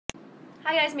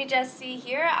Hi guys, me Jessie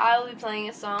here. I will be playing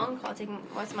a song called Taking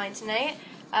What's Mine Tonight.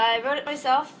 I wrote it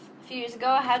myself a few years ago.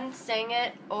 I hadn't sung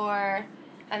it or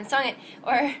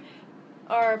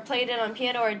played it on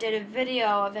piano or did a video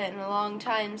of it in a long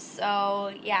time.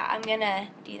 So yeah, I'm gonna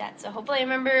do that. So hopefully I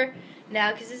remember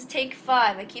now because this is take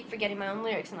 5. I keep forgetting my own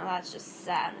lyrics and all that's just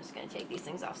sad. I'm just gonna take these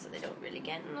things off so they don't really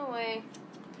get in the way.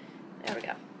 There we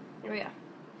go. Here we go.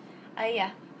 Yeah,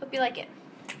 hope you like it.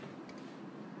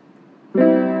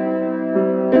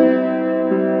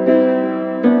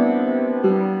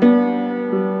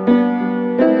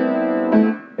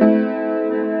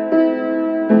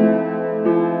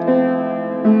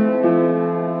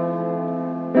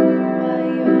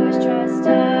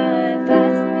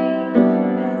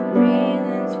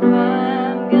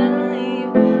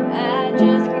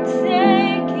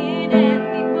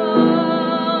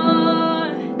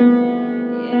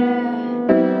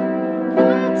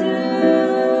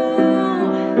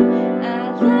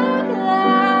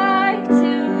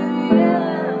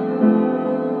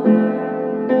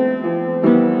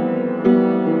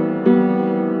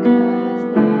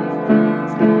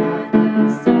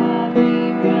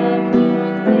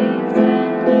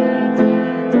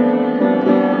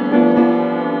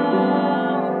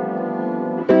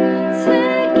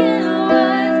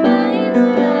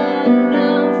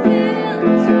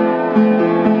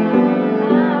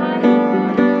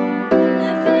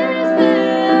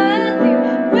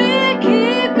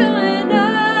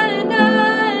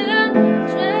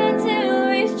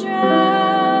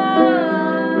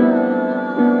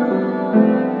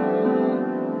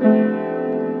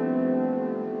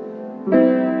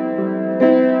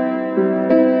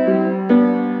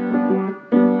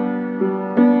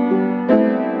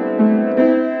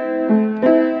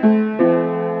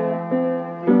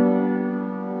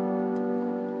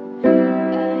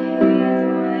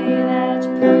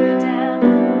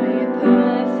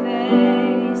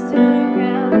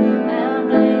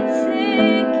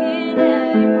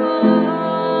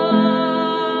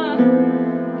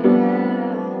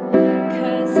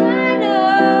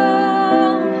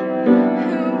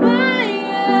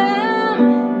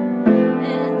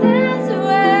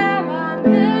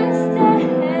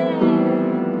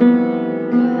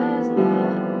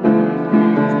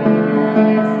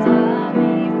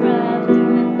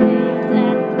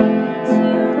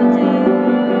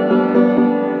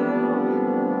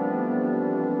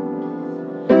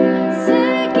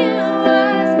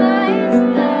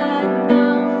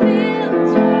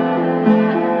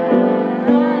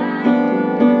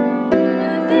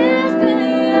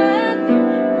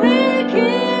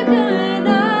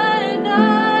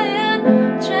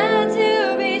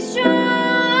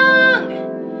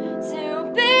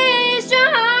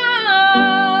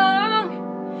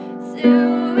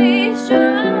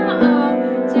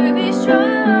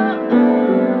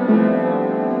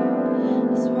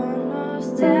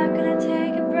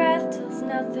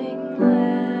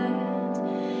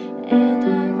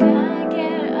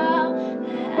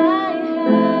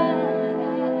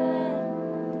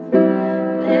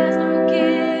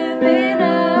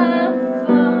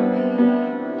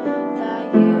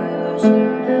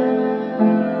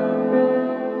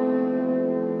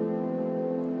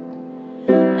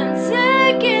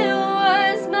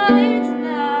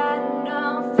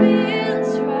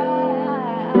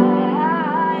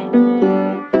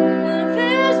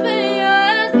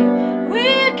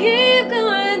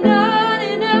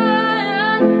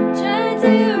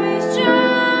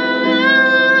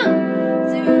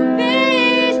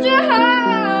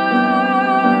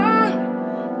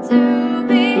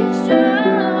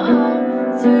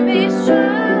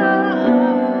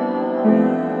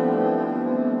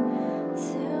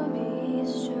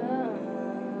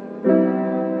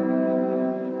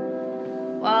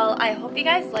 Well, I hope you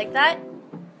guys like that,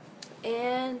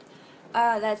 and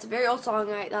that's a very old song,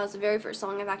 right? That was the very first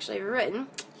song I've actually ever written,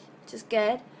 which is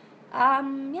good.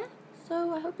 Yeah,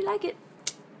 so I hope you like it.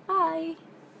 Bye.